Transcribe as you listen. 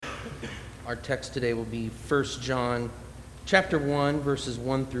Our text today will be 1 John chapter 1, verses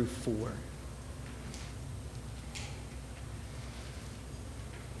 1 through 4.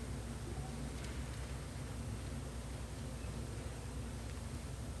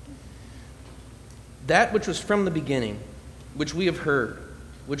 That which was from the beginning, which we have heard,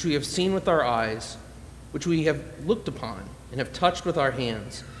 which we have seen with our eyes, which we have looked upon and have touched with our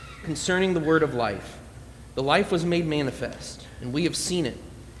hands, concerning the word of life. The life was made manifest, and we have seen it,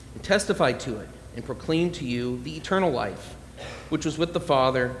 and testified to it, and proclaimed to you the eternal life, which was with the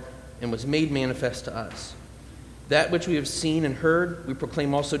Father, and was made manifest to us. That which we have seen and heard, we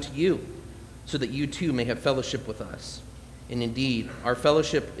proclaim also to you, so that you too may have fellowship with us. And indeed, our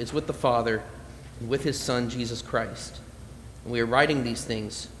fellowship is with the Father, and with his Son, Jesus Christ. And we are writing these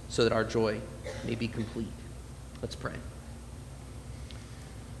things so that our joy may be complete. Let's pray.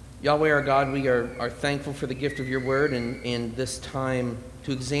 Yahweh our God, we are thankful for the gift of your word and this time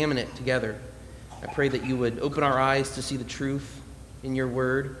to examine it together. I pray that you would open our eyes to see the truth in your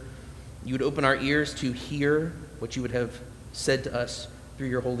word. You would open our ears to hear what you would have said to us through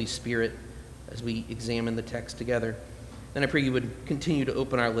your Holy Spirit as we examine the text together. And I pray you would continue to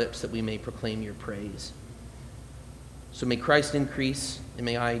open our lips that we may proclaim your praise. So may Christ increase and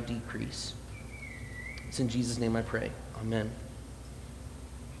may I decrease. It's in Jesus' name I pray. Amen.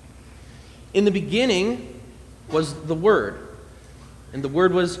 In the beginning was the Word, and the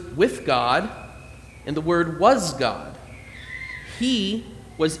Word was with God, and the Word was God. He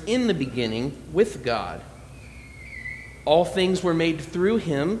was in the beginning with God. All things were made through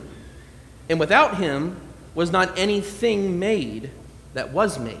him, and without him was not anything made that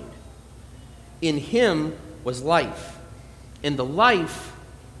was made. In him was life, and the life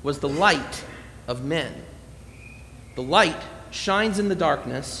was the light of men. The light shines in the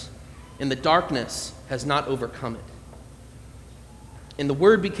darkness, and the darkness has not overcome it. And the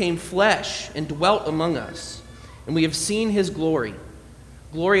Word became flesh and dwelt among us, and we have seen his glory,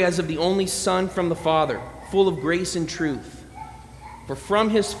 glory as of the only Son from the Father, full of grace and truth. For from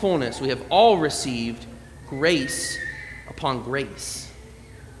his fullness we have all received grace upon grace.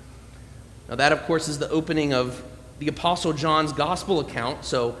 Now that, of course, is the opening of the Apostle John's gospel account,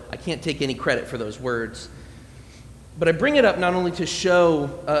 so I can't take any credit for those words. But I bring it up not only to show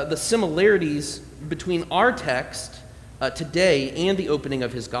the similarities between our text today and the opening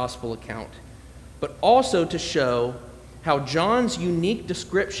of his gospel account, but also to show how John's unique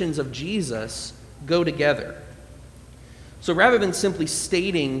descriptions of Jesus go together. So rather than simply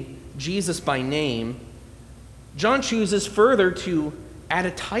stating Jesus by name, John chooses further to add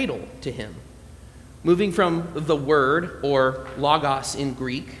a title to him, moving from the Word, or logos in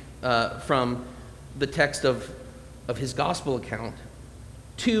Greek, from the text of his gospel account,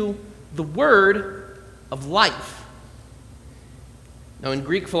 to the Word of life. Now, in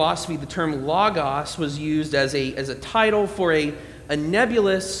Greek philosophy, the term logos was used as a title for a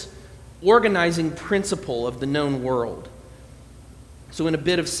nebulous organizing principle of the known world. So in a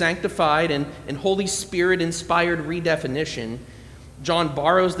bit of sanctified and Holy Spirit-inspired redefinition, John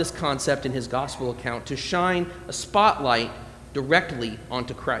borrows this concept in his gospel account to shine a spotlight directly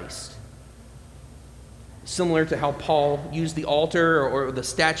onto Christ. Similar to how Paul used the altar or the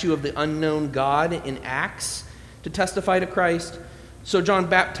statue of the unknown God in Acts to testify to Christ, so John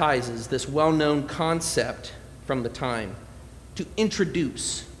baptizes this well-known concept from the time to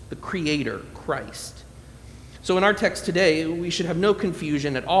introduce the Creator, Christ. So in our text today, we should have no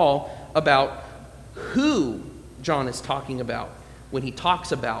confusion at all about who John is talking about when he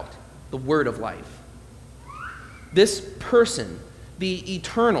talks about the Word of life. This person, the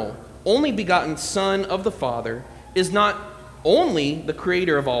eternal, only begotten Son of the Father, is not only the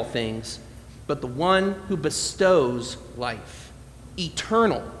creator of all things, but the one who bestows life,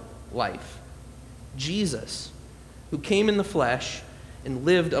 eternal life. Jesus, who came in the flesh and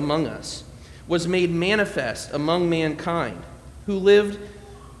lived among us, was made manifest among mankind, who lived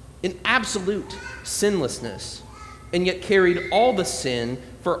in absolute sinlessness, and yet carried all the sin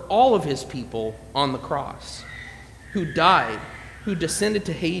for all of his people on the cross, who died, who descended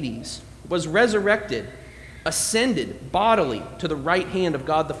to Hades, was resurrected, ascended bodily to the right hand of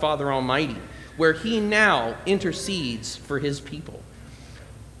God the Father Almighty, where he now intercedes for his people.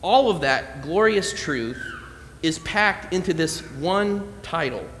 All of that glorious truth is packed into this one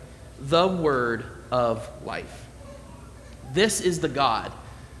title, the Word of life. This is the God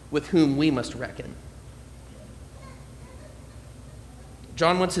with whom we must reckon.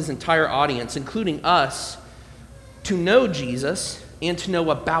 John wants his entire audience, including us, to know Jesus and to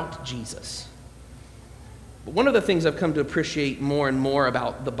know about Jesus. But one of the things I've come to appreciate more and more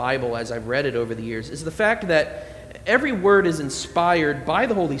about the Bible as I've read it over the years is the fact that every word is inspired by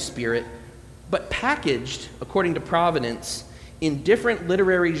the Holy Spirit but packaged, according to Providence, in different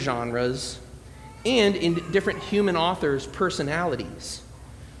literary genres and in different human authors' personalities.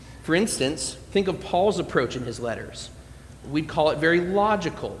 For instance, think of Paul's approach in his letters. We'd call it very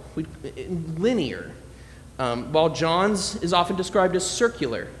logical, linear, while John's is often described as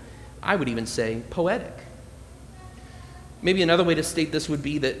circular. I would even say poetic. Maybe another way to state this would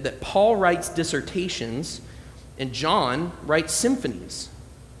be that Paul writes dissertations and John writes symphonies.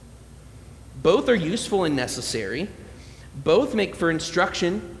 Both are useful and necessary. Both make for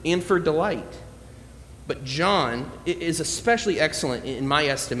instruction and for delight. But John is especially excellent, in my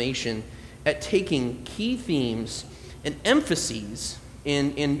estimation, at taking key themes and emphases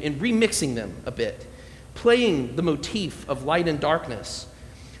and remixing them a bit, playing the motif of light and darkness,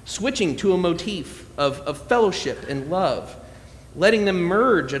 switching to a motif of fellowship and love, letting them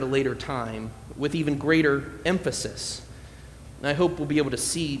merge at a later time with even greater emphasis. And I hope we'll be able to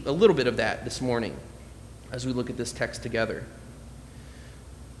see a little bit of that this morning as we look at this text together.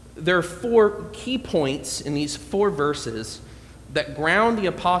 There are 4 key points in these 4 verses that ground the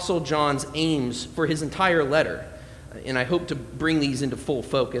Apostle John's aims for his entire letter, and I hope to bring these into full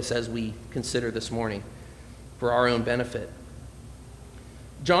focus as we consider this morning for our own benefit.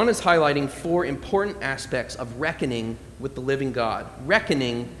 John is highlighting 4 important aspects of reckoning with the living God,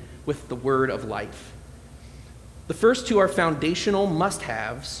 reckoning with the word of life. The first 2 are foundational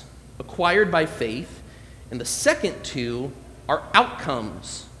must-haves acquired by faith, and the second 2 are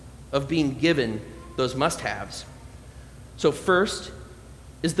outcomes of being given those must-haves. So first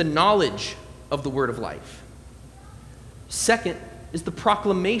is the knowledge of the word of life. Second is the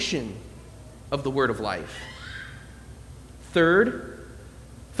proclamation of the word of life. Third,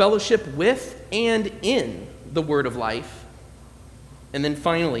 fellowship with and in the word of life. And then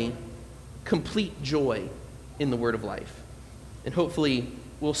finally, complete joy in the word of life. And hopefully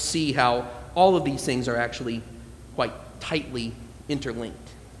we'll see how all of these things are actually quite tightly interlinked.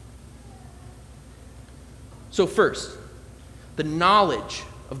 So first, the knowledge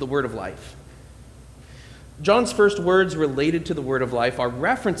of the word of life. John's first words related to the word of life are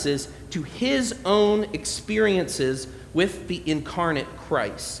references to his own experiences with the incarnate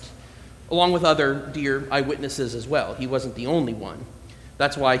Christ, along with other dear eyewitnesses as well. He wasn't the only one.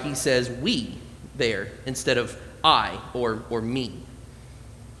 That's why he says we there instead of I or me.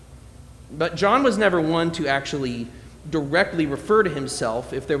 But John was never one to actually directly refer to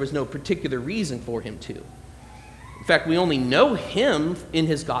himself if there was no particular reason for him to. In fact, we only know him in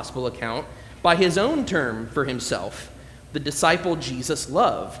his gospel account by his own term for himself, the disciple Jesus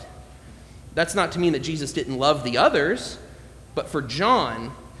loved. That's not to mean that Jesus didn't love the others, but for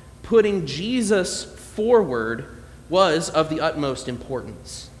John, putting Jesus forward was of the utmost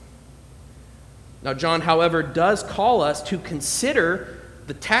importance. Now, John, however, does call us to consider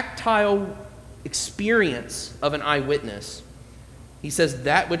the tactile experience of an eyewitness. He says,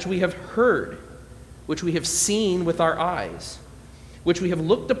 that which we have heard, which we have seen with our eyes, which we have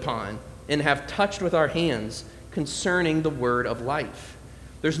looked upon and have touched with our hands concerning the word of life.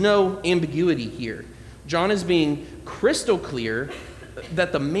 There's no ambiguity here. John is being crystal clear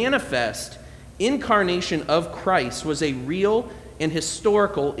that the manifest incarnation of Christ was a real and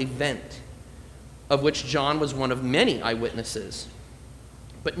historical event, of which John was one of many eyewitnesses.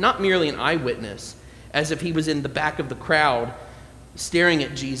 But not merely an eyewitness, as if he was in the back of the crowd staring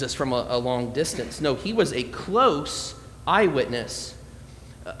at Jesus from a long distance. No, he was a close eyewitness,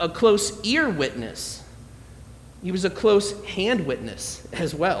 a close ear witness. He was a close hand witness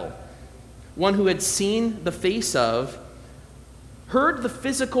as well. One who had seen the face of, heard the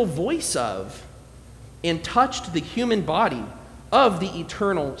physical voice of, and touched the human body of the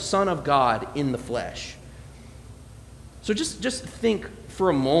eternal Son of God in the flesh. So just think for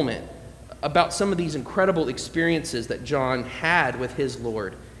a moment about some of these incredible experiences that John had with his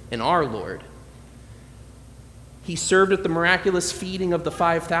Lord and our Lord. He served at the miraculous feeding of the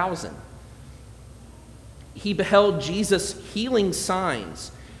 5,000. He beheld Jesus healing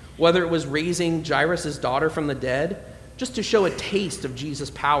signs, whether it was raising Jairus' daughter from the dead, just to show a taste of Jesus'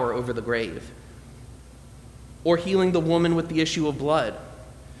 power over the grave, or healing the woman with the issue of blood,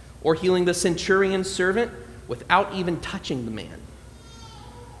 or healing the centurion's servant without even touching the man.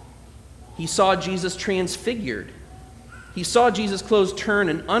 He saw Jesus transfigured. He saw Jesus' clothes turn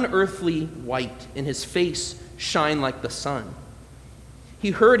an unearthly white and his face shine like the sun.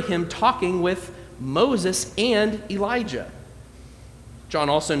 He heard him talking with Moses and Elijah. John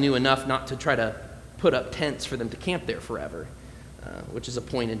also knew enough not to try to put up tents for them to camp there forever, which is a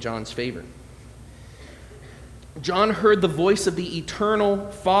point in John's favor. John heard the voice of the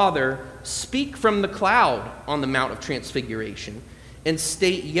eternal Father speak from the cloud on the Mount of Transfiguration and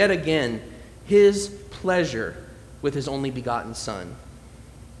state yet again his pleasure with his only begotten Son.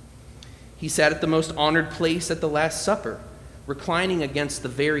 He sat at the most honored place at the Last Supper, reclining against the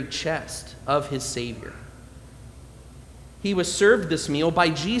very chest of his Savior. He was served this meal by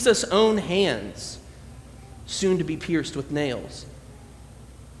Jesus' own hands, soon to be pierced with nails.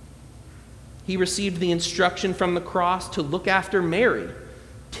 He received the instruction from the cross to look after Mary,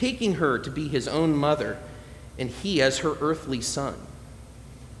 taking her to be his own mother, and he as her earthly son.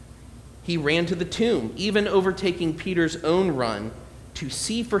 He ran to the tomb, even overtaking Peter's own run, to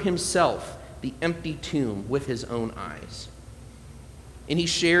see for himself the empty tomb with his own eyes. And he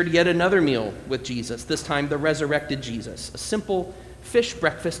shared yet another meal with Jesus, this time the resurrected Jesus, a simple fish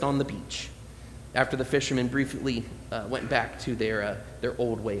breakfast on the beach, after the fishermen briefly went back to their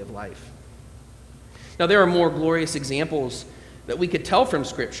old way of life. Now, there are more glorious examples that we could tell from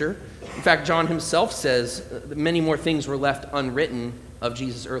Scripture. In fact, John himself says that many more things were left unwritten of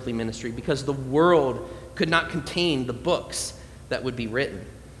Jesus' earthly ministry because the world could not contain the books that would be written.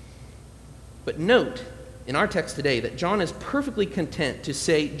 But note in our text today that John is perfectly content to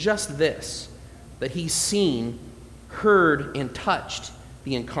say just this, that he's seen, heard, and touched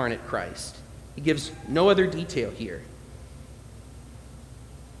the incarnate Christ. He gives no other detail here.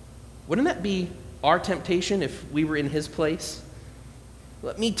 Wouldn't that be our temptation if we were in his place?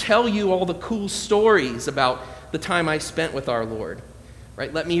 Let me tell you all the cool stories about the time I spent with our Lord.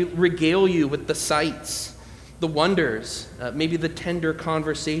 Right? Let me regale you with the sights, the wonders, maybe the tender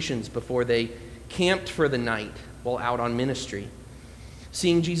conversations before they camped for the night while out on ministry.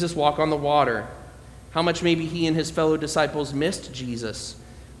 Seeing Jesus walk on the water, how much maybe he and his fellow disciples missed Jesus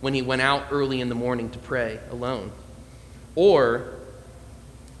when he went out early in the morning to pray alone. Or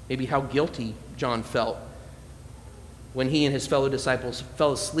maybe how guilty John felt when he and his fellow disciples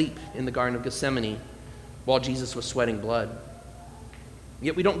fell asleep in the Garden of Gethsemane while Jesus was sweating blood.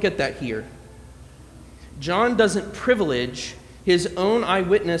 Yet we don't get that here. John doesn't privilege his own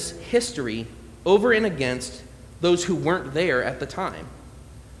eyewitness history over and against those who weren't there at the time.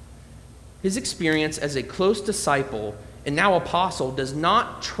 His experience as a close disciple and now apostle does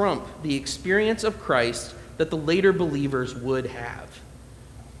not trump the experience of Christ that the later believers would have.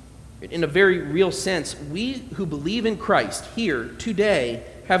 In a very real sense, we who believe in Christ here today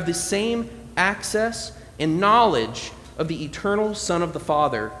have the same access and knowledge of the eternal Son of the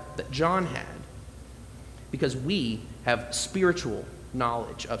Father that John had, because we have spiritual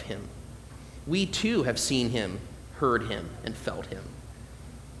knowledge of him. We too have seen him, heard him, and felt him.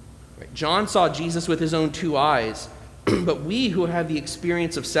 Right? John saw Jesus with his own two eyes, but we who have the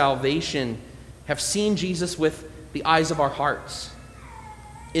experience of salvation have seen Jesus with the eyes of our hearts,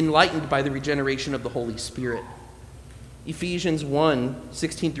 enlightened by the regeneration of the Holy Spirit. Ephesians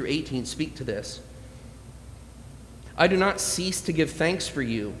 1:16-18 speak to this. I do not cease to give thanks for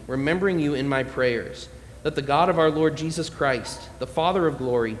you, remembering you in my prayers, that the God of our Lord Jesus Christ, the Father of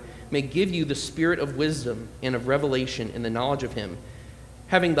glory, may give you the spirit of wisdom and of revelation in the knowledge of him,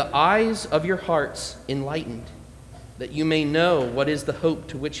 having the eyes of your hearts enlightened, that you may know what is the hope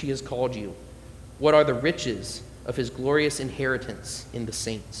to which he has called you, what are the riches of his glorious inheritance in the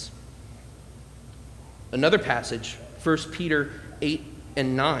saints. Another passage, 1 Peter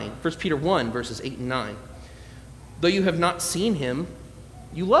 1, verses 8 and 9. Though you have not seen him,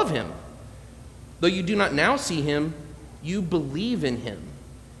 you love him. Though you do not now see him, you believe in him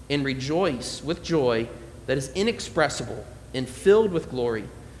and rejoice with joy that is inexpressible and filled with glory,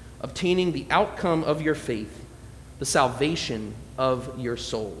 obtaining the outcome of your faith, the salvation of your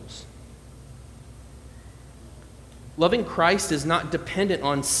souls. Loving Christ is not dependent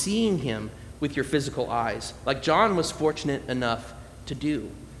on seeing him with your physical eyes, like John was fortunate enough to do.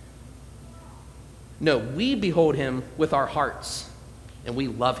 No, we behold him with our hearts, and we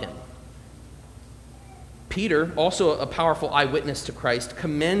love him. Peter, also a powerful eyewitness to Christ,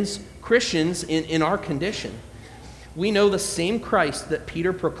 commends Christians in our condition. We know the same Christ that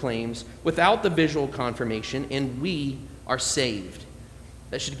Peter proclaims without the visual confirmation, and we are saved.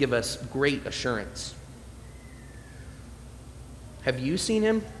 That should give us great assurance. Have you seen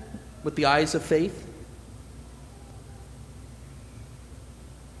him with the eyes of faith?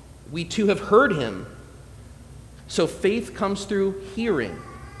 We too have heard him. So faith comes through hearing,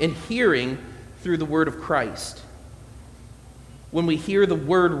 and hearing through the word of Christ. When we hear the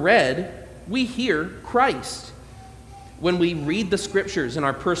word read, we hear Christ. When we read the scriptures in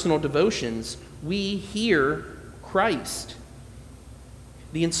our personal devotions, we hear Christ.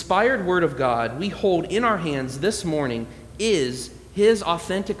 The inspired word of God we hold in our hands this morning is his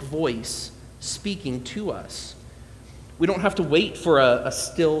authentic voice speaking to us. We don't have to wait for a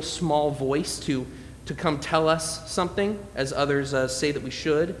still, small voice to come tell us something, as others say that we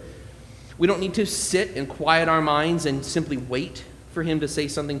should. We don't need to sit and quiet our minds and simply wait for him to say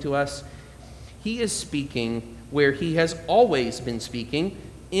something to us. He is speaking where he has always been speaking,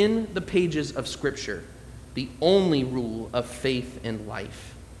 in the pages of Scripture, the only rule of faith and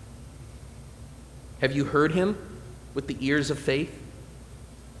life. Have you heard him with the ears of faith?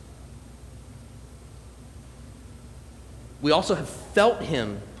 We also have felt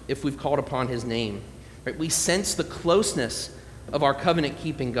him if we've called upon his name. Right? We sense the closeness of our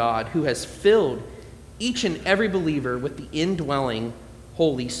covenant-keeping God, who has filled each and every believer with the indwelling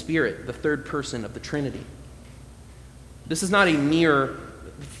Holy Spirit, the third person of the Trinity. This is not a mere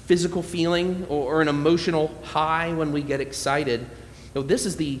physical feeling or an emotional high when we get excited. No, this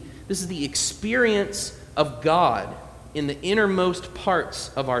is the experience of God in the innermost parts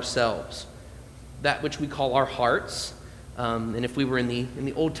of ourselves, that which we call our hearts. And if we were in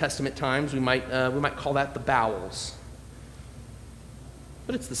the Old Testament times, we might call that the bowels.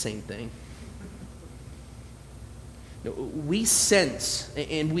 But it's the same thing. We sense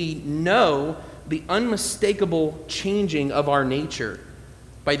and we know the unmistakable changing of our nature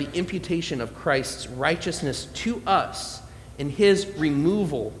by the imputation of Christ's righteousness to us and his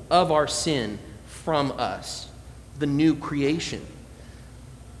removal of our sin from us, the new creation.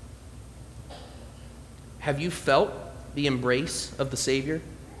 Have you felt the embrace of the Savior?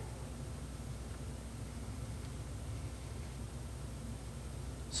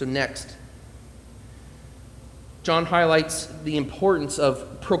 So next, John highlights the importance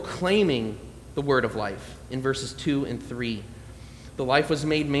of proclaiming the word of life in verses 2 and 3. The life was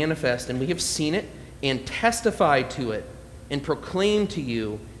made manifest, and we have seen it and testified to it and proclaimed to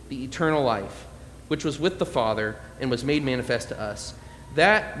you the eternal life, which was with the Father and was made manifest to us.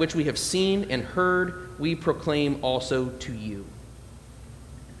 That which we have seen and heard, we proclaim also to you.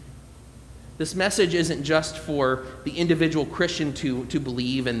 This message isn't just for the individual Christian to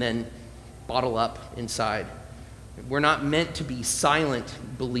believe and then bottle up inside. We're not meant to be silent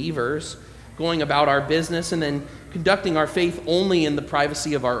believers, going about our business and then conducting our faith only in the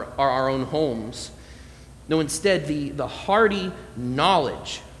privacy of our own homes. No, instead, the hearty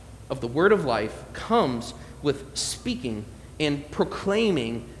knowledge of the word of life comes with speaking and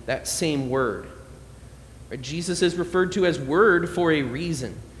proclaiming that same word. Right? Jesus is referred to as word for a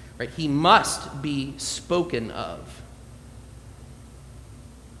reason. Right? He must be spoken of.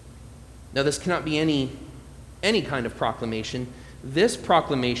 Now, this cannot be any kind of proclamation. This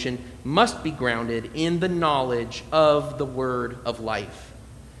proclamation must be grounded in the knowledge of the word of life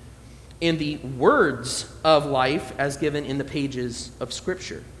and the words of life as given in the pages of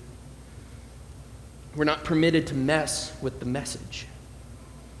Scripture. We're not permitted to mess with the message,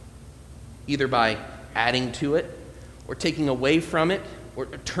 either by adding to it or taking away from it or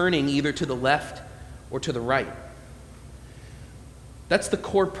turning either to the left or to the right. That's the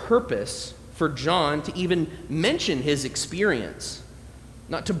core purpose for John to even mention his experience,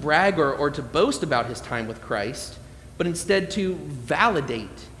 not to brag or to boast about his time with Christ, but instead to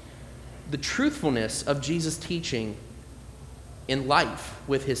validate the truthfulness of Jesus' teaching in life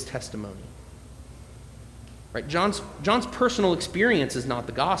with his testimony. Right? John's personal experience is not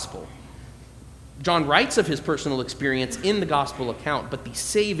the gospel. John writes of his personal experience in the gospel account, but the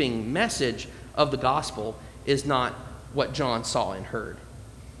saving message of the gospel is not what John saw and heard.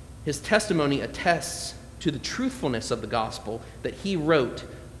 His testimony attests to the truthfulness of the gospel that he wrote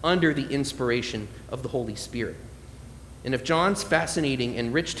under the inspiration of the Holy Spirit. And if John's fascinating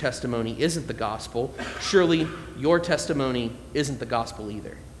and rich testimony isn't the gospel, surely your testimony isn't the gospel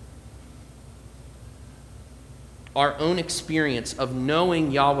either. Our own experience of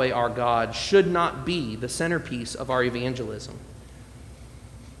knowing Yahweh our God should not be the centerpiece of our evangelism.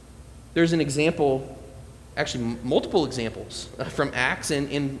 There's an example, actually multiple examples from Acts and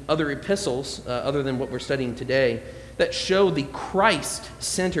in other epistles, other than what we're studying today, that show the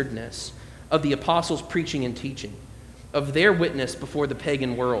Christ-centeredness of the apostles' preaching and teaching, of their witness before the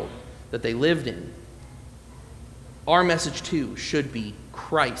pagan world that they lived in. Our message, too, should be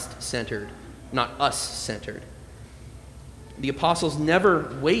Christ-centered, not us-centered. The apostles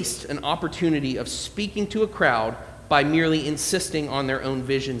never waste an opportunity of speaking to a crowd by merely insisting on their own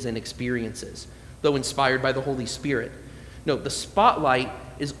visions and experiences, though inspired by the Holy Spirit. No, the spotlight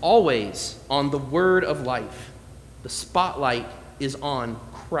is always on the word of life. The spotlight is on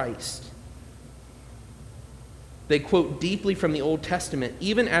Christ. They quote deeply from the Old Testament,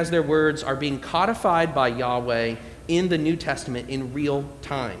 even as their words are being codified by Yahweh in the New Testament in real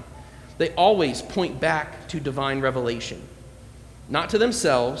time. They always point back to divine revelation, not to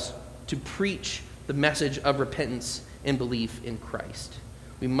themselves, to preach the message of repentance and belief in Christ.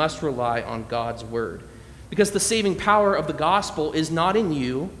 We must rely on God's word, because the saving power of the gospel is not in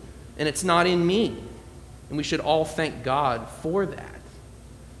you and it's not in me. And we should all thank God for that.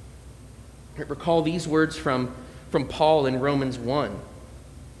 Recall these words from Paul in Romans 1.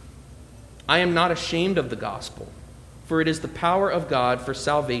 I am not ashamed of the gospel, for it is the power of God for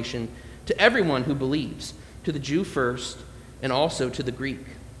salvation to everyone who believes, to the Jew first, and also to the Greek.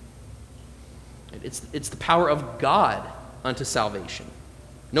 It's the power of God unto salvation,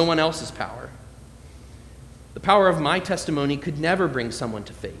 no one else's power. The power of my testimony could never bring someone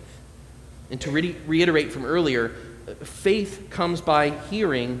to faith. And to reiterate from earlier, faith comes by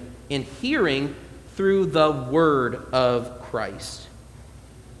hearing, and hearing through the word of Christ.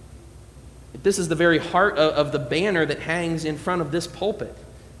 This is the very heart of the banner that hangs in front of this pulpit.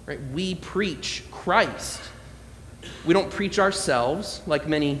 Right? We preach Christ. We don't preach ourselves like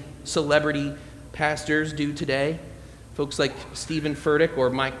many celebrity pastors do today. Folks like Stephen Furtick or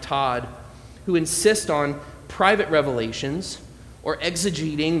Mike Todd, who insist on private revelations or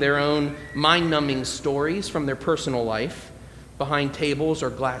exegeting their own mind-numbing stories from their personal life behind tables or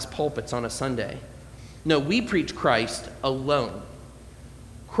glass pulpits on a Sunday. No, we preach Christ alone.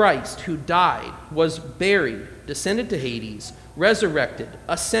 Christ, who died, was buried, descended to Hades, resurrected,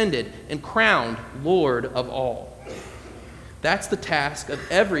 ascended, and crowned Lord of all. That's the task of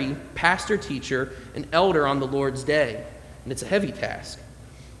every pastor, teacher, and elder on the Lord's day. And it's a heavy task.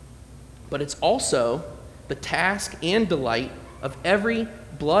 But it's also the task and delight of every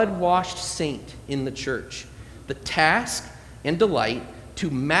blood-washed saint in the church. The task and delight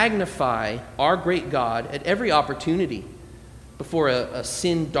to magnify our great God at every opportunity before a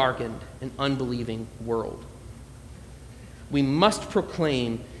sin-darkened and unbelieving world. We must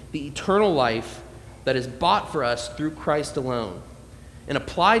proclaim the eternal life that is bought for us through Christ alone and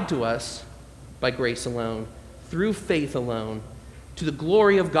applied to us by grace alone, through faith alone, to the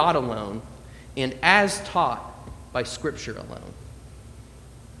glory of God alone, and as taught by Scripture alone.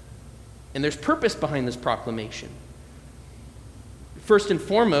 And there's purpose behind this proclamation. First and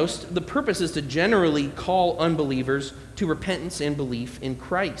foremost, the purpose is to generally call unbelievers to repentance and belief in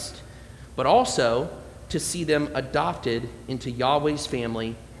Christ, but also to see them adopted into Yahweh's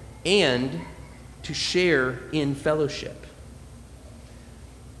family and to share in fellowship.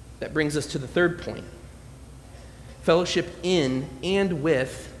 That brings us to the third point. Fellowship in and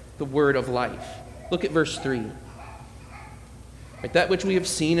with the word of life. Look at verse 3. Right, that which we have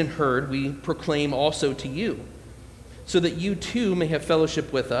seen and heard, we proclaim also to you, so that you too may have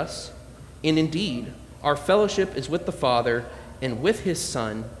fellowship with us. And indeed, our fellowship is with the Father and with his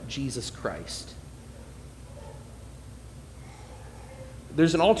Son, Jesus Christ.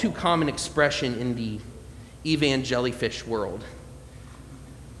 There's an all too common expression in the evangelifish world.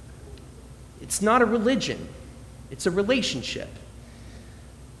 It's not a religion, it's a relationship.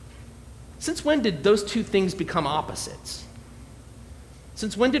 Since when did those two things become opposites?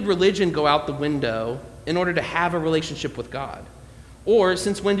 Since when did religion go out the window in order to have a relationship with God? Or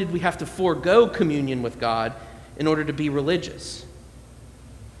since when did we have to forego communion with God in order to be religious?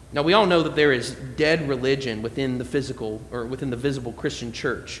 Now, we all know that there is dead religion within the physical or within the visible Christian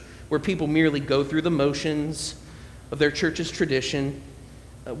church, where people merely go through the motions of their church's tradition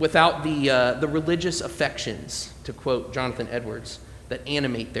without the religious affections, to quote Jonathan Edwards, that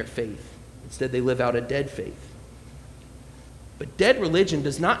animate their faith. Instead, they live out a dead faith. But dead religion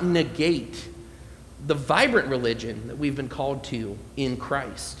does not negate the vibrant religion that we've been called to in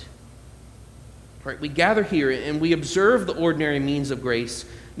Christ. Right? We gather here and we observe the ordinary means of grace,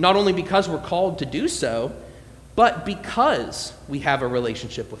 not only because we're called to do so, but because we have a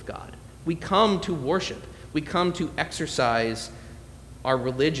relationship with God. We come to worship. We come to exercise our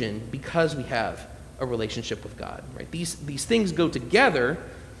religion because we have a relationship with God. Right? These things go together.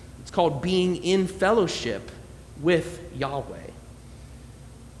 It's called being in fellowship with Yahweh.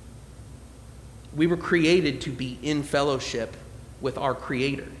 We were created to be in fellowship with our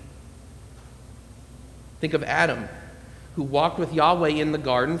Creator. Think of Adam, who walked with Yahweh in the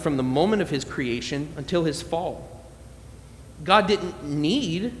garden from the moment of his creation until his fall. God didn't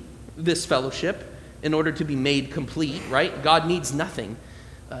need this fellowship in order to be made complete, right? God needs nothing.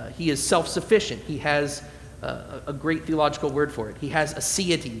 He is self-sufficient. He has a great theological word for it. He has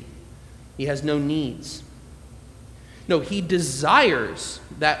aseity. He has no needs. No, he desires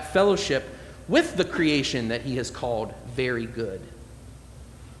that fellowship with the creation that he has called very good.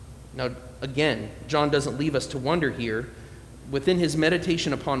 Now, again, John doesn't leave us to wonder here. Within his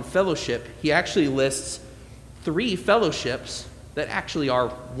meditation upon fellowship, he actually lists 3 fellowships that actually are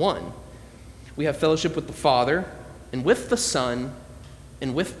one. We have fellowship with the Father, and with the Son,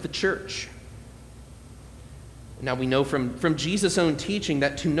 and with the church. Now we know from Jesus' own teaching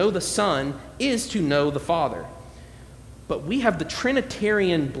that to know the Son is to know the Father. But we have the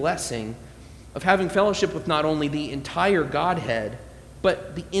Trinitarian blessing of having fellowship with not only the entire Godhead,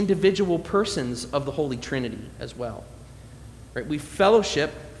 but the individual persons of the Holy Trinity as well. Right? We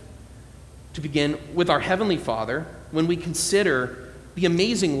fellowship, to begin, with our Heavenly Father when we consider the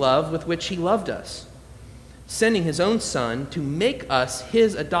amazing love with which He loved us, sending His own Son to make us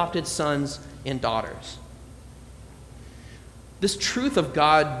His adopted sons and daughters. This truth of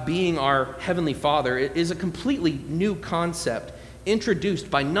God being our Heavenly Father is a completely new concept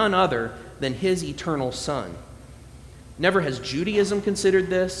introduced by none other than His eternal Son. Never has Judaism considered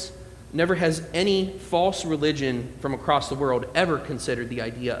this. Never has any false religion from across the world ever considered the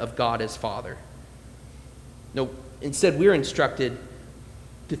idea of God as Father. No, instead we're instructed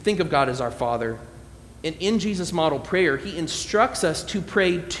to think of God as our Father. And in Jesus' model prayer, He instructs us to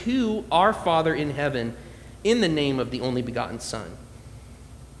pray to our Father in heaven in the name of the only begotten Son.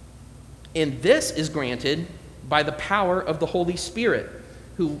 And this is granted by the power of the Holy Spirit,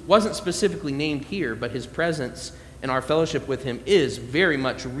 who wasn't specifically named here, but His presence and our fellowship with Him is very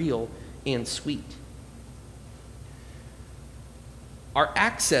much real and sweet. Our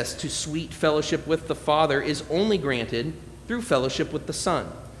access to sweet fellowship with the Father is only granted through fellowship with the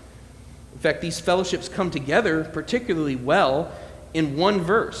Son. In fact, these fellowships come together particularly well in one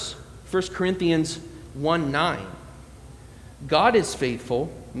verse, 1 Corinthians 1:9. God is faithful,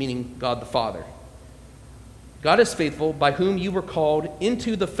 meaning God the Father. God is faithful, by whom you were called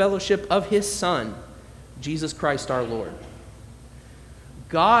into the fellowship of His Son, Jesus Christ our Lord.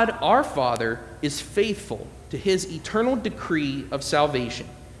 God our Father is faithful to His eternal decree of salvation,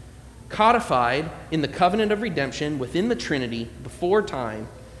 codified in the covenant of redemption within the Trinity before time,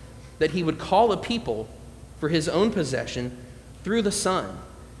 that He would call a people for His own possession through the Son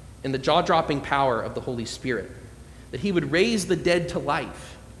and the jaw-dropping power of the Holy Spirit, that He would raise the dead to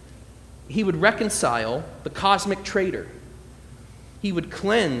life. He would reconcile the cosmic traitor. He would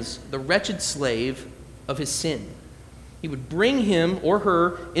cleanse the wretched slave of his sin. He would bring him or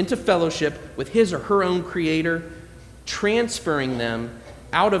her into fellowship with his or her own Creator, transferring them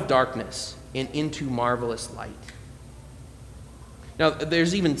out of darkness and into marvelous light. Now,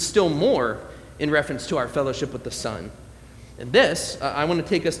 there's even still more in reference to our fellowship with the Son. And this, I want to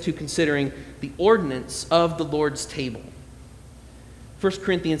take us to considering the ordinance of the Lord's table. 1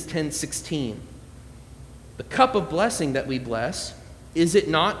 Corinthians 10:16. The cup of blessing that we bless, is it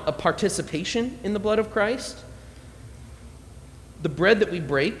not a participation in the blood of Christ? The bread that we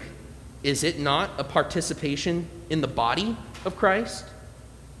break, is it not a participation in the body of Christ?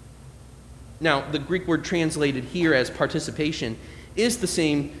 Now, the Greek word translated here as participation is the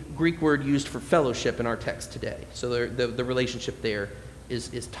same Greek word used for fellowship in our text today. So the relationship there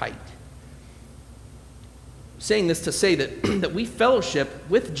is tight. Saying this to say that, that we fellowship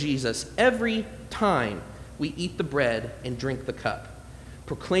with Jesus every time we eat the bread and drink the cup,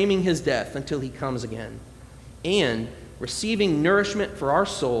 proclaiming His death until He comes again, and receiving nourishment for our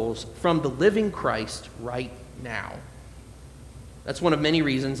souls from the living Christ right now. That's one of many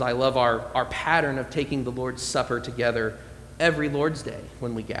reasons I love our pattern of taking the Lord's Supper together every Lord's Day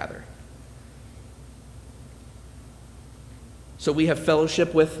when we gather. So we have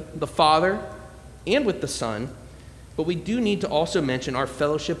fellowship with the Father and with the Son, but we do need to also mention our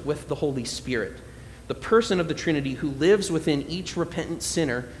fellowship with the Holy Spirit, the person of the Trinity who lives within each repentant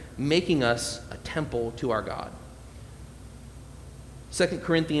sinner, making us a temple to our God. 2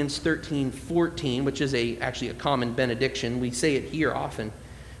 Corinthians 13:14, which is actually a common benediction, we say it here often,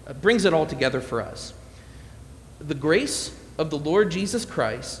 brings it all together for us. The grace of the Lord Jesus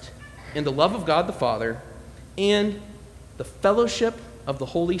Christ and the love of God the Father and the fellowship of the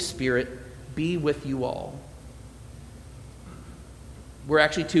Holy Spirit be with you all. We're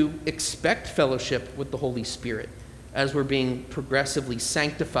actually to expect fellowship with the Holy Spirit as we're being progressively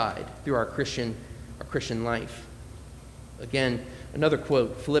sanctified through our Christian life. Again, another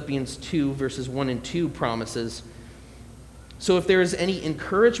quote, Philippians 2, verses 1 and 2 promises, "So if there is any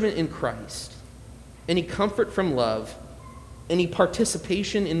encouragement in Christ, any comfort from love, any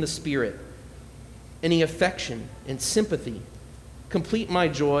participation in the Spirit, any affection and sympathy, complete my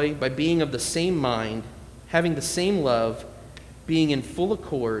joy by being of the same mind, having the same love, being in full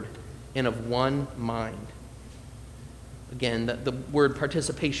accord and of one mind." Again, the word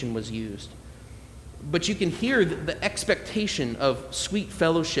participation was used. But you can hear the expectation of sweet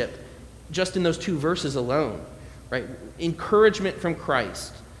fellowship just in those two verses alone, right? Encouragement from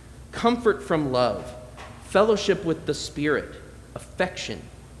Christ, comfort from love, fellowship with the Spirit, affection,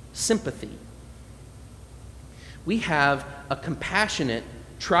 sympathy. We have a compassionate,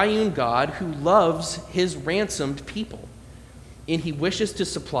 triune God who loves His ransomed people, and He wishes to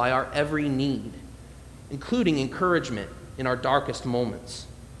supply our every need, including encouragement in our darkest moments.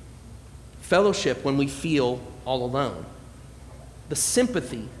 Fellowship when we feel all alone. The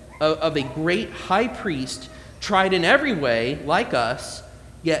sympathy of a great high priest, tried in every way like us,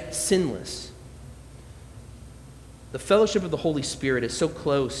 yet sinless. The fellowship of the Holy Spirit is so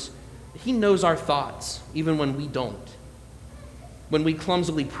close. He knows our thoughts, even when we don't. When we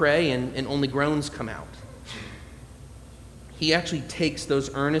clumsily pray and only groans come out. He actually takes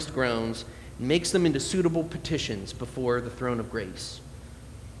those earnest groans and makes them into suitable petitions before the throne of grace.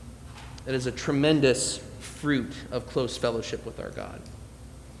 That is a tremendous fruit of close fellowship with our God.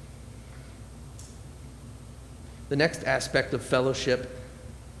 The next aspect of fellowship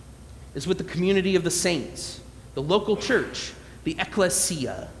is with the community of the saints, the local church, the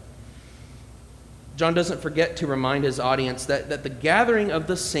ecclesia. John doesn't forget to remind his audience that the gathering of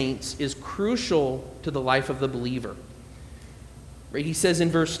the saints is crucial to the life of the believer. Right? He says in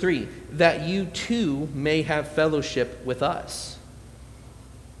verse 3, that you too may have fellowship with us.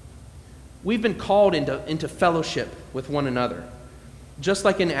 We've been called into fellowship with one another. Just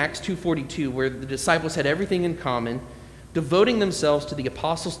like in Acts 2:42, where the disciples had everything in common, devoting themselves to the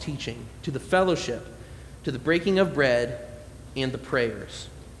apostles' teaching, to the fellowship, to the breaking of bread, and the prayers.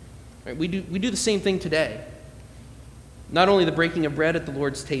 Right? We do the same thing today. Not only the breaking of bread at the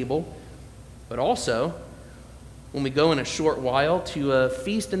Lord's table, but also when we go in a short while to a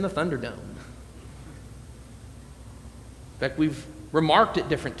feast in the Thunderdome. In fact, we've remarked at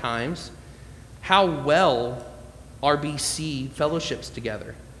different times how well RBC fellowships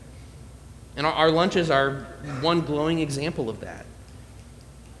together. And our lunches are one glowing example of that.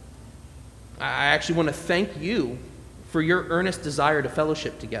 I actually want to thank you for your earnest desire to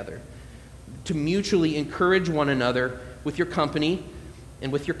fellowship together, to mutually encourage one another with your company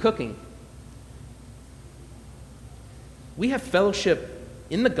and with your cooking. We have fellowship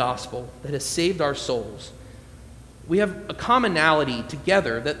in the gospel that has saved our souls. We have a commonality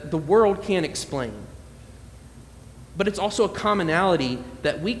together that the world can't explain. But it's also a commonality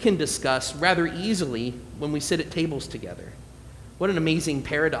that we can discuss rather easily when we sit at tables together. What an amazing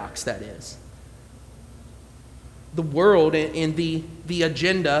paradox that is. The world and the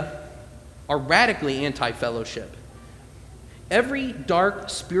agenda are radically anti-fellowship. Every dark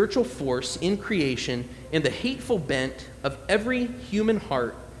spiritual force in creation and the hateful bent of every human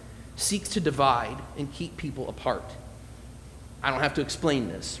heart seeks to divide and keep people apart. I don't have to explain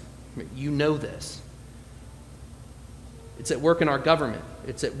this. You know this. It's at work in our government.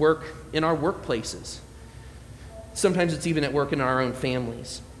 It's at work in our workplaces. Sometimes it's even at work in our own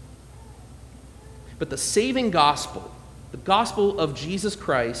families. But the saving gospel, the gospel of Jesus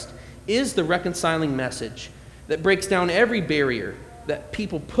Christ, is the reconciling message that breaks down every barrier that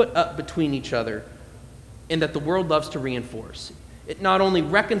people put up between each other and that the world loves to reinforce. It not only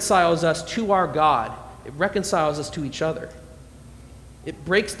reconciles us to our God, it reconciles us to each other. It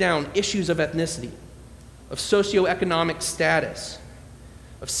breaks down issues of ethnicity, of socioeconomic status,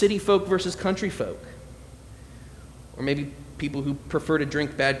 of city folk versus country folk, or maybe people who prefer to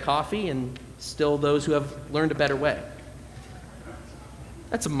drink bad coffee and still those who have learned a better way.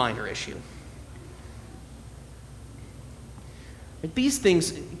 That's a minor issue. These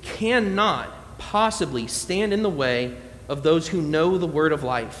things cannot possibly stand in the way of those who know the word of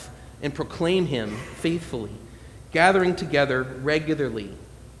life and proclaim him faithfully, gathering together regularly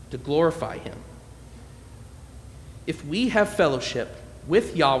to glorify him. If we have fellowship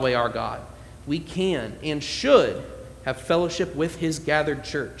with Yahweh our God, we can and should have fellowship with his gathered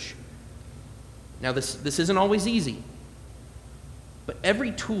church. Now, this isn't always easy, but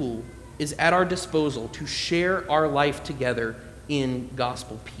every tool is at our disposal to share our life together in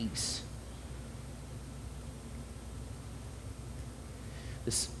gospel peace.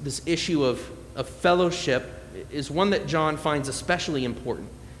 This issue of fellowship is one that John finds especially important.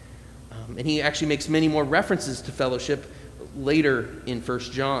 And he actually makes many more references to fellowship later in 1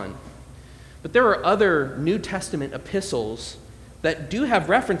 John. But there are other New Testament epistles that do have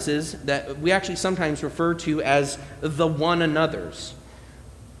references that we actually sometimes refer to as the one another's.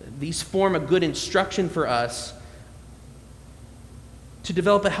 These form a good instruction for us to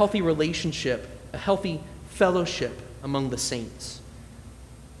develop a healthy relationship, a healthy fellowship among the saints.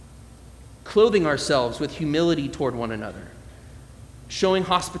 Clothing ourselves with humility toward one another, showing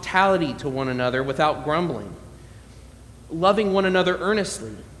hospitality to one another without grumbling, loving one another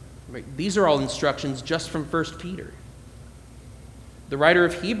earnestly. Right? These are all instructions just from 1 Peter. The writer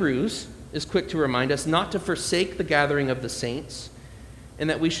of Hebrews is quick to remind us not to forsake the gathering of the saints, and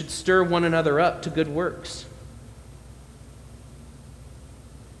that we should stir one another up to good works.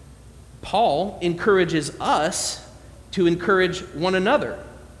 Paul encourages us to encourage one another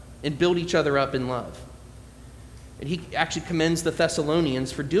and build each other up in love. And he actually commends the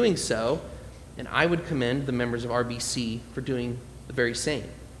Thessalonians for doing so, and I would commend the members of RBC for doing the very same.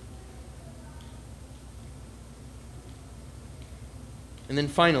 And then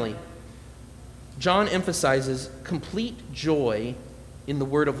finally, John emphasizes complete joy in the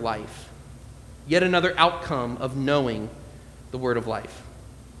word of life, yet another outcome of knowing the word of life.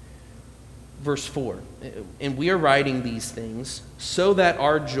 Verse 4, and we are writing these things so that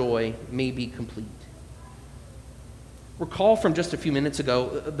our joy may be complete. Recall from just a few minutes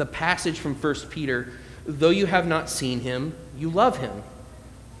ago the passage from 1 Peter, though you have not seen him, you love him.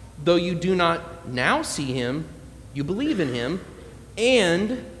 Though you do not now see him, you believe in him,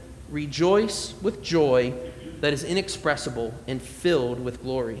 and rejoice with joy that is inexpressible and filled with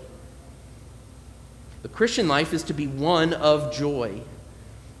glory. The Christian life is to be one of joy.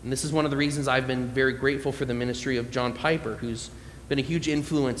 And this is one of the reasons I've been very grateful for the ministry of John Piper, who's been a huge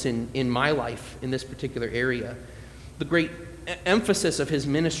influence in my life in this particular area. The great emphasis of his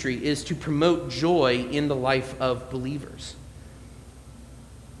ministry is to promote joy in the life of believers.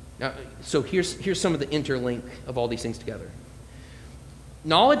 Now, so here's some of the interlink of all these things together.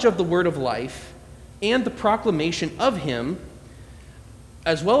 Knowledge of the word of life and the proclamation of him,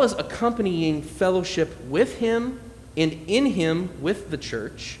 as well as accompanying fellowship with him and in him with the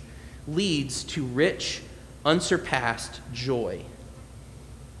church, leads to rich, unsurpassed joy.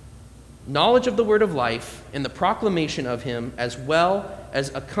 Knowledge of the word of life and the proclamation of him, as well as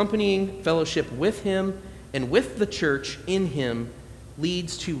accompanying fellowship with him and with the church in him,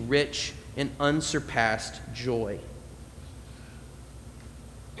 leads to rich and unsurpassed joy.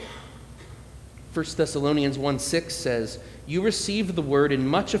 1 Thessalonians 1:6 says, you received the word in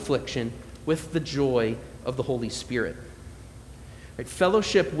much affliction with the joy of the Holy Spirit. Right?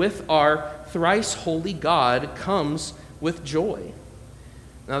 Fellowship with our thrice holy God comes with joy.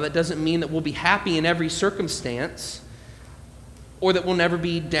 Now, that doesn't mean that we'll be happy in every circumstance or that we'll never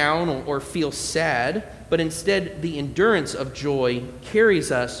be down or feel sad, but instead the endurance of joy carries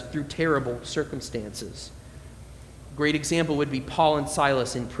us through terrible circumstances. A great example would be Paul and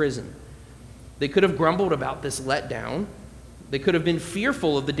Silas in prison. They could have grumbled about this letdown. They could have been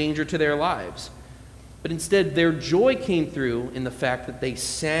fearful of the danger to their lives. But instead, their joy came through in the fact that they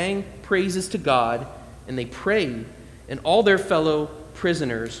sang praises to God and they prayed, and all their fellow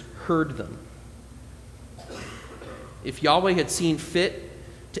prisoners heard them. If Yahweh had seen fit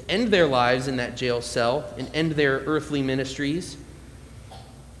to end their lives in that jail cell and end their earthly ministries,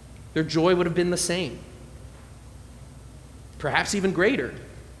 their joy would have been the same, perhaps even greater.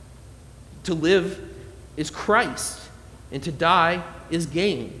 To live is Christ, and to die is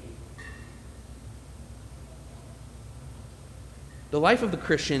gain. The life of the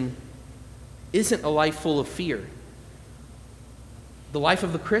Christian isn't a life full of fear. The life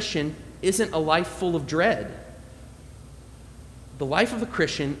of the Christian isn't a life full of dread. The life of the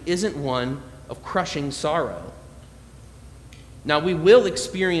Christian isn't one of crushing sorrow. Now, we will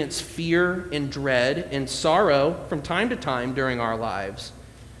experience fear and dread and sorrow from time to time during our lives,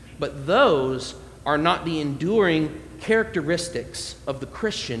 but those are not the enduring characteristics of the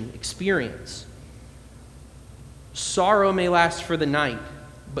Christian experience. Sorrow may last for the night,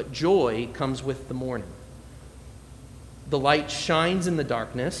 but joy comes with the morning. The light shines in the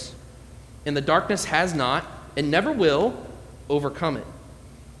darkness, and the darkness has not and never will overcome it.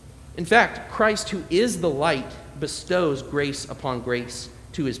 In fact, Christ, who is the light, bestows grace upon grace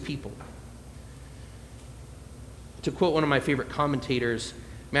to his people. To quote one of my favorite commentators,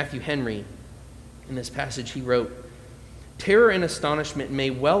 Matthew Henry, in this passage he wrote, "Terror and astonishment may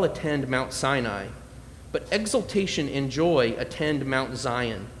well attend Mount Sinai, but exultation and joy attend Mount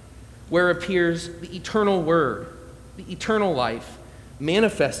Zion, where appears the eternal Word, the eternal life,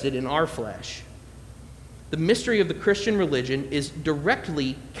 manifested in our flesh. The mystery of the Christian religion is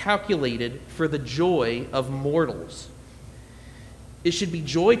directly calculated for the joy of mortals. It should be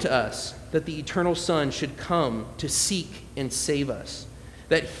joy to us that the eternal Son should come to seek and save us,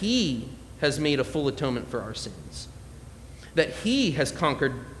 that he has made a full atonement for our sins, that he has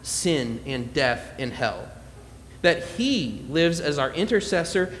conquered sin and death and hell, that he lives as our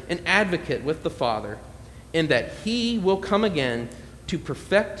intercessor and advocate with the Father, and that he will come again to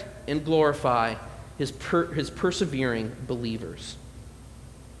perfect and glorify his persevering believers."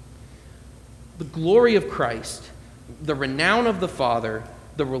 The glory of Christ, the renown of the Father,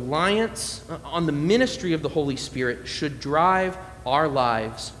 the reliance on the ministry of the Holy Spirit should drive our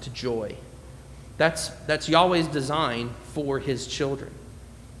lives to joy. That's Yahweh's design for his children.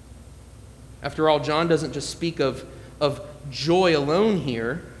 After all, John doesn't just speak of joy alone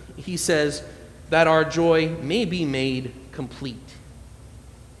here. He says that our joy may be made complete.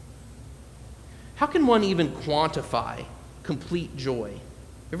 How can one even quantify complete joy?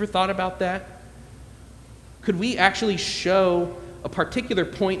 Ever thought about that? Could we actually show a particular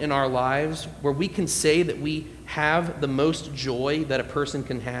point in our lives where we can say that we have the most joy that a person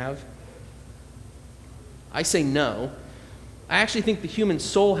can have? I say no. I actually think the human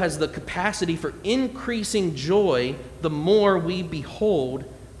soul has the capacity for increasing joy the more we behold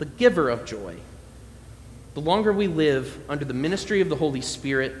the giver of joy. The longer we live under the ministry of the Holy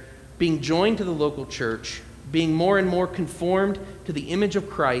Spirit, being joined to the local church, being more and more conformed to the image of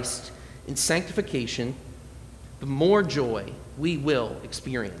Christ in sanctification, the more joy we will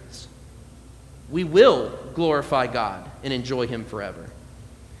experience. We will glorify God and enjoy Him forever.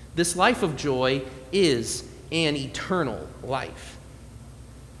 This life of joy is an eternal life.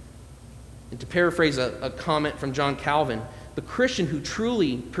 And to paraphrase a comment from John Calvin, the Christian who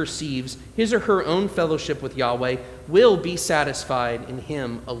truly perceives his or her own fellowship with Yahweh will be satisfied in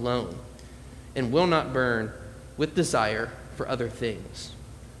Him alone and will not burn with desire for other things.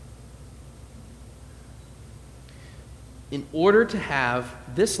 In order to have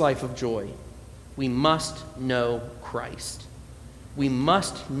this life of joy, we must know Christ. We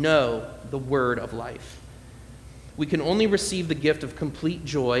must know the word of life. We can only receive the gift of complete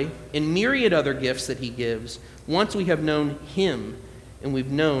joy and myriad other gifts that He gives once we have known Him and we've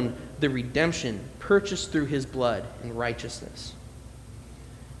known the redemption purchased through His blood and righteousness.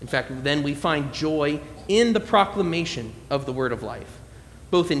 In fact, then we find joy in the proclamation of the word of life,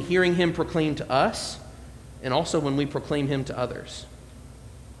 both in hearing Him proclaimed to us and also when we proclaim Him to others.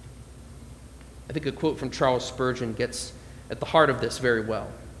 I think a quote from Charles Spurgeon gets at the heart of this very well.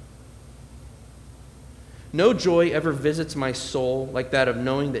 No joy ever visits my soul like that of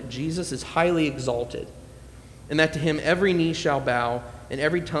knowing that Jesus is highly exalted, and that to Him every knee shall bow and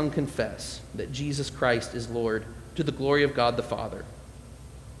every tongue confess that Jesus Christ is Lord, to the glory of God the Father.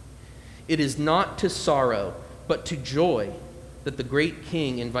 It is not to sorrow, but to joy that the great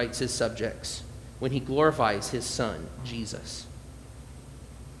King invites His subjects when He glorifies His Son, Jesus.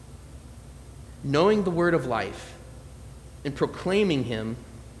 Knowing the word of life and proclaiming Him,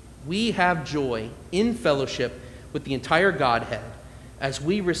 we have joy in fellowship with the entire Godhead as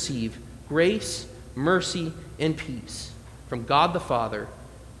we receive grace, mercy, and peace from God the Father,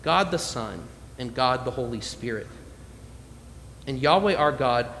 God the Son, and God the Holy Spirit. And Yahweh our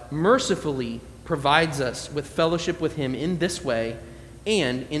God mercifully provides us with fellowship with Him in this way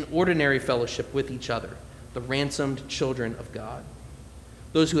and in ordinary fellowship with each other, the ransomed children of God,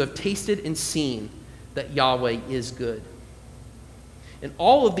 those who have tasted and seen that Yahweh is good. And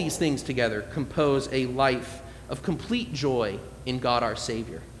all of these things together compose a life of complete joy in God our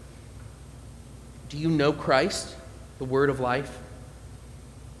Savior. Do you know Christ, the word of life?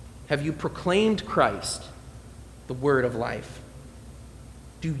 Have you proclaimed Christ, the word of life?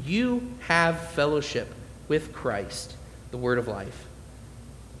 Do you have fellowship with Christ, the word of life?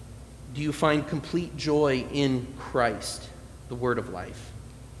 Do you find complete joy in Christ, the word of life?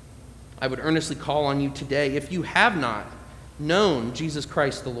 I would earnestly call on you today, if you have not known Jesus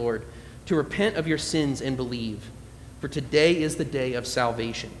Christ the Lord, to repent of your sins and believe, for today is the day of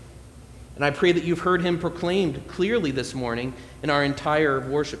salvation. And I pray that you've heard Him proclaimed clearly this morning in our entire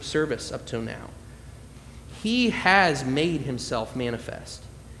worship service up till now. He has made Himself manifest.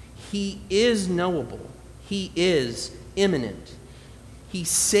 He is knowable. He is immanent. He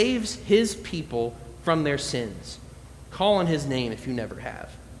saves His people from their sins. Call on His name if you never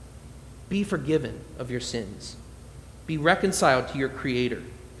have. Be forgiven of your sins. Be reconciled to your Creator.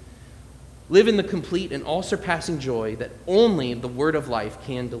 Live in the complete and all-surpassing joy that only the word of life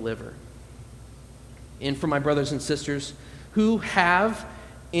can deliver. And for my brothers and sisters who have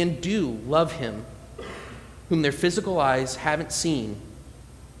and do love Him, whom their physical eyes haven't seen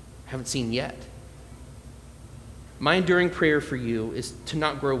yet, my enduring prayer for you is to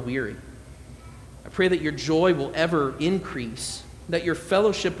not grow weary. I pray that your joy will ever increase, that your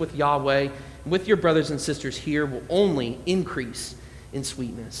fellowship with Yahweh and with your brothers and sisters here will only increase in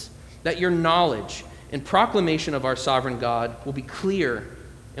sweetness, that your knowledge and proclamation of our sovereign God will be clear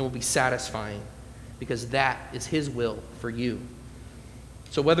and will be satisfying, because that is His will for you.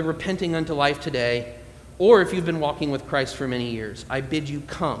 So whether repenting unto life today, or if you've been walking with Christ for many years, I bid you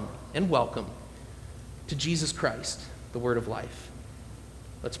come and welcome to Jesus Christ, the word of life.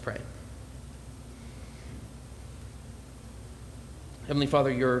 Let's pray. Heavenly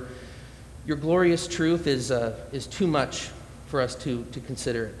Father, your glorious truth is too much for us to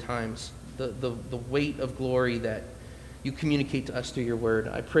consider at times. The weight of glory that you communicate to us through your word.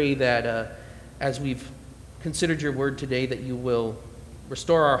 I pray that as we've considered your word today, that you will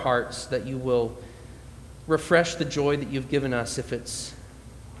restore our hearts, that you will refresh the joy that you've given us, if it's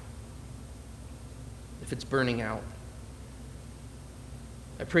if it's burning out.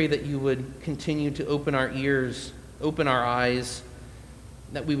 I pray that you would continue to open our ears, open our eyes,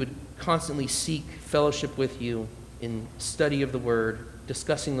 that we would constantly seek fellowship with you in study of the Word,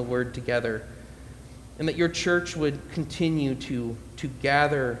 discussing the Word together, and that your church would continue to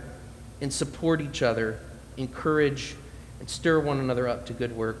gather and support each other, encourage and stir one another up to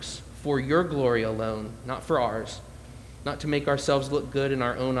good works for your glory alone, not for ours, not to make ourselves look good in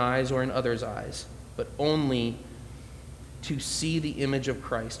our own eyes or in others' eyes, but only to see the image of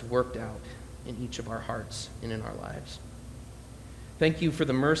Christ worked out in each of our hearts and in our lives. Thank you for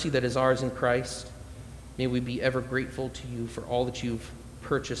the mercy that is ours in Christ. May we be ever grateful to you for all that you've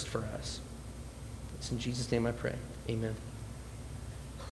purchased for us. It's in Jesus' name I pray. Amen.